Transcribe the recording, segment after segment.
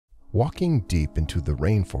Walking deep into the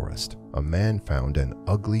rainforest, a man found an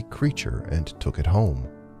ugly creature and took it home.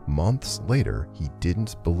 Months later, he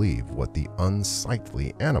didn't believe what the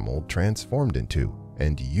unsightly animal transformed into,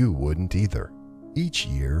 and you wouldn't either. Each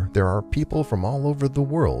year, there are people from all over the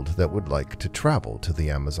world that would like to travel to the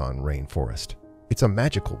Amazon rainforest. It's a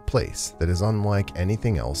magical place that is unlike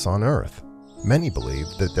anything else on Earth. Many believe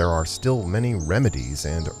that there are still many remedies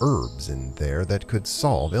and herbs in there that could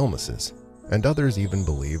solve illnesses, and others even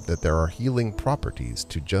believe that there are healing properties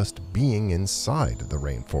to just being inside the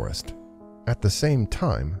rainforest. At the same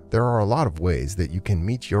time, there are a lot of ways that you can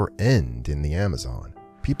meet your end in the Amazon.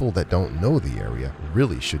 People that don't know the area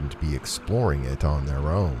really shouldn't be exploring it on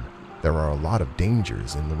their own. There are a lot of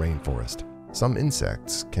dangers in the rainforest. Some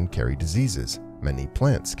insects can carry diseases, many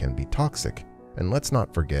plants can be toxic, and let's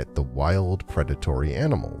not forget the wild predatory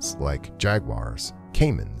animals like jaguars,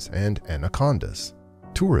 caimans, and anacondas.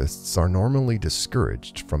 Tourists are normally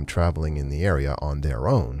discouraged from traveling in the area on their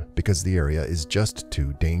own because the area is just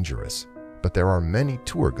too dangerous. But there are many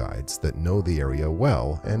tour guides that know the area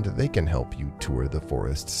well, and they can help you tour the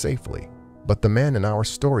forest safely. But the man in our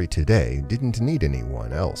story today didn't need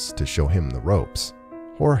anyone else to show him the ropes.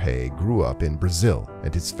 Jorge grew up in Brazil,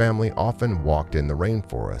 and his family often walked in the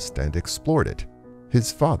rainforest and explored it. His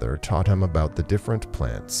father taught him about the different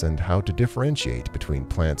plants and how to differentiate between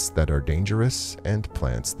plants that are dangerous and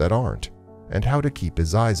plants that aren't, and how to keep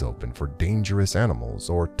his eyes open for dangerous animals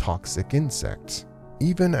or toxic insects.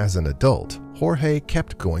 Even as an adult, Jorge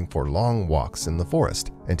kept going for long walks in the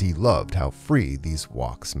forest, and he loved how free these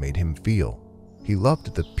walks made him feel. He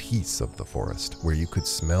loved the peace of the forest, where you could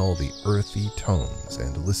smell the earthy tones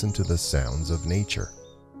and listen to the sounds of nature.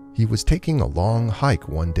 He was taking a long hike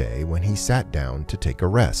one day when he sat down to take a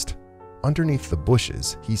rest. Underneath the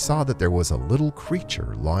bushes, he saw that there was a little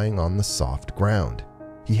creature lying on the soft ground.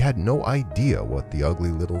 He had no idea what the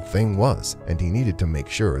ugly little thing was, and he needed to make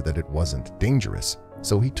sure that it wasn't dangerous.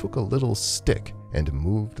 So he took a little stick and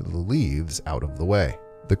moved the leaves out of the way.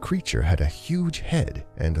 The creature had a huge head,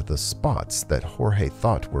 and the spots that Jorge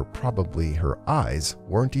thought were probably her eyes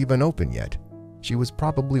weren't even open yet. She was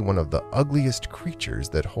probably one of the ugliest creatures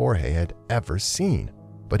that Jorge had ever seen,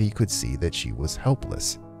 but he could see that she was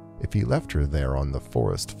helpless. If he left her there on the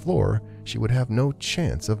forest floor, she would have no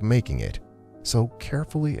chance of making it. So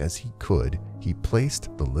carefully as he could, he placed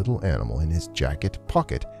the little animal in his jacket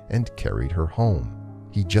pocket and carried her home.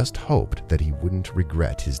 He just hoped that he wouldn't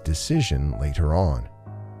regret his decision later on.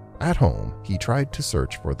 At home, he tried to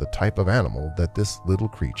search for the type of animal that this little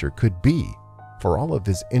creature could be. For all of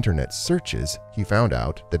his internet searches, he found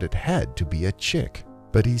out that it had to be a chick,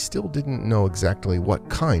 but he still didn't know exactly what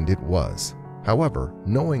kind it was. However,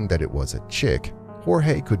 knowing that it was a chick,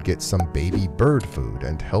 Jorge could get some baby bird food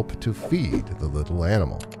and help to feed the little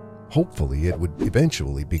animal. Hopefully, it would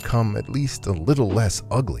eventually become at least a little less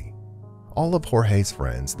ugly. All of Jorge's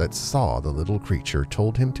friends that saw the little creature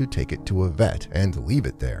told him to take it to a vet and leave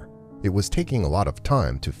it there. It was taking a lot of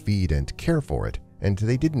time to feed and care for it, and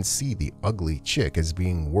they didn't see the ugly chick as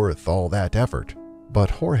being worth all that effort.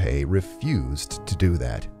 But Jorge refused to do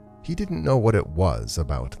that. He didn't know what it was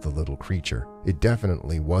about the little creature. It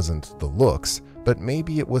definitely wasn't the looks, but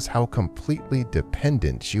maybe it was how completely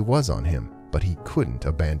dependent she was on him, but he couldn't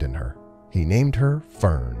abandon her. He named her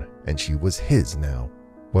Fern, and she was his now.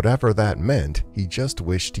 Whatever that meant, he just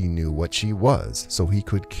wished he knew what she was so he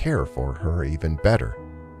could care for her even better.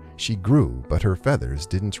 She grew, but her feathers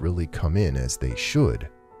didn't really come in as they should.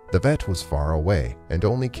 The vet was far away and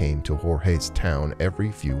only came to Jorge's town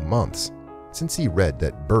every few months. Since he read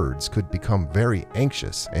that birds could become very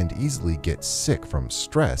anxious and easily get sick from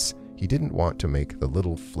stress, he didn't want to make the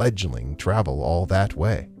little fledgling travel all that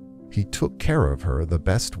way. He took care of her the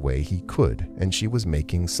best way he could, and she was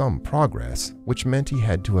making some progress, which meant he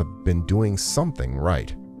had to have been doing something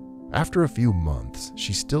right. After a few months,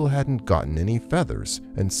 she still hadn't gotten any feathers,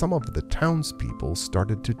 and some of the townspeople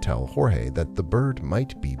started to tell Jorge that the bird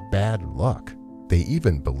might be bad luck. They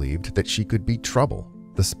even believed that she could be trouble.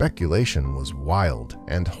 The speculation was wild,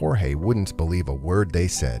 and Jorge wouldn't believe a word they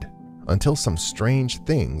said, until some strange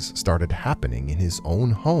things started happening in his own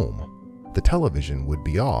home. The television would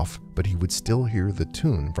be off, but he would still hear the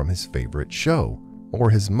tune from his favorite show. Or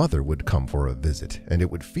his mother would come for a visit, and it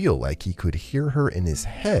would feel like he could hear her in his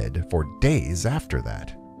head for days after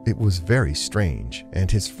that. It was very strange, and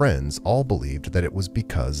his friends all believed that it was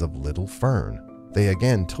because of little Fern. They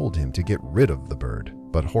again told him to get rid of the bird,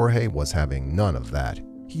 but Jorge was having none of that.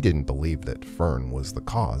 He didn't believe that Fern was the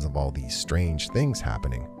cause of all these strange things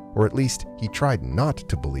happening, or at least he tried not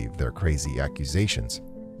to believe their crazy accusations.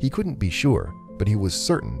 He couldn't be sure, but he was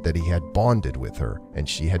certain that he had bonded with her and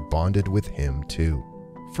she had bonded with him too.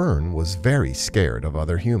 Fern was very scared of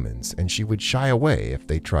other humans, and she would shy away if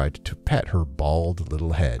they tried to pet her bald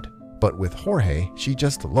little head. But with Jorge, she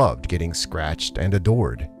just loved getting scratched and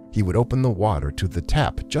adored. He would open the water to the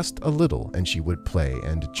tap just a little and she would play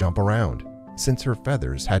and jump around. Since her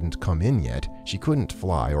feathers hadn't come in yet, she couldn't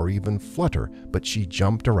fly or even flutter, but she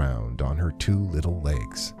jumped around on her two little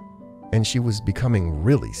legs. And she was becoming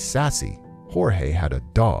really sassy. Jorge had a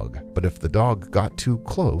dog, but if the dog got too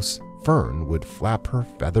close, Fern would flap her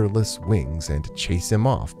featherless wings and chase him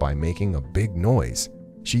off by making a big noise.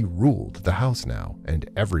 She ruled the house now, and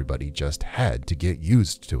everybody just had to get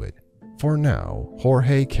used to it. For now,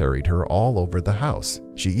 Jorge carried her all over the house.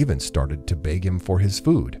 She even started to beg him for his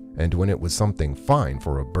food, and when it was something fine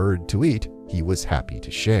for a bird to eat, he was happy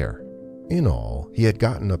to share. In all, he had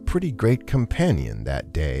gotten a pretty great companion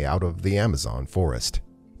that day out of the Amazon forest,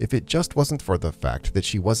 if it just wasn't for the fact that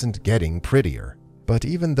she wasn't getting prettier. But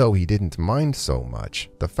even though he didn't mind so much,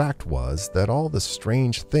 the fact was that all the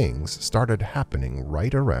strange things started happening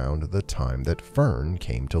right around the time that Fern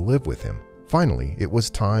came to live with him. Finally, it was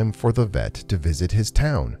time for the vet to visit his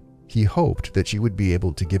town. He hoped that she would be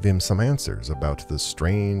able to give him some answers about the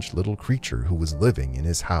strange little creature who was living in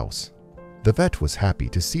his house. The vet was happy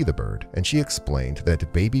to see the bird, and she explained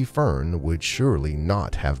that baby Fern would surely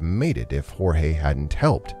not have made it if Jorge hadn't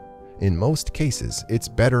helped. In most cases, it's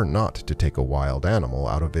better not to take a wild animal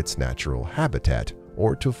out of its natural habitat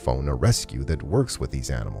or to phone a rescue that works with these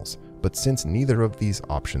animals, but since neither of these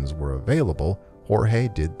options were available, Jorge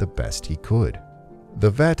did the best he could. The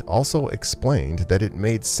vet also explained that it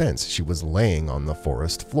made sense she was laying on the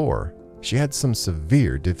forest floor. She had some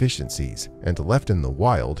severe deficiencies, and left in the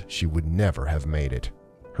wild, she would never have made it.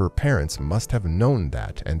 Her parents must have known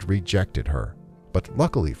that and rejected her. But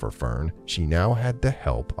luckily for Fern, she now had the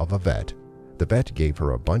help of a vet. The vet gave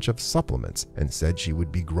her a bunch of supplements and said she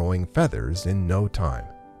would be growing feathers in no time.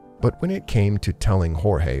 But when it came to telling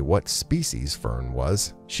Jorge what species Fern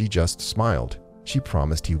was, she just smiled. She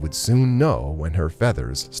promised he would soon know when her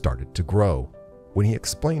feathers started to grow. When he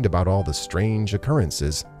explained about all the strange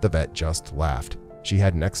occurrences, the vet just laughed. She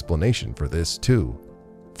had an explanation for this too.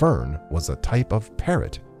 Fern was a type of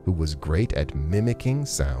parrot who was great at mimicking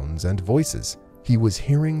sounds and voices. He was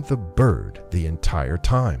hearing the bird the entire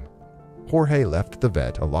time. Jorge left the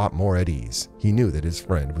vet a lot more at ease. He knew that his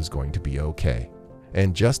friend was going to be okay.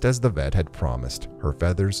 And just as the vet had promised, her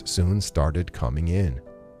feathers soon started coming in.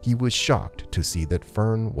 He was shocked to see that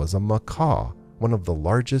Fern was a macaw, one of the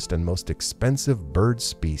largest and most expensive bird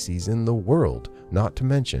species in the world, not to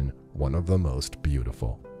mention one of the most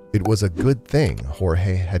beautiful. It was a good thing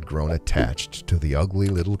Jorge had grown attached to the ugly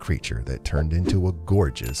little creature that turned into a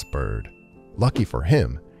gorgeous bird. Lucky for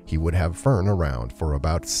him, he would have Fern around for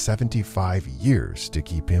about 75 years to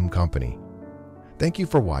keep him company. Thank you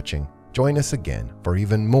for watching. Join us again for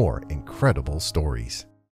even more incredible stories.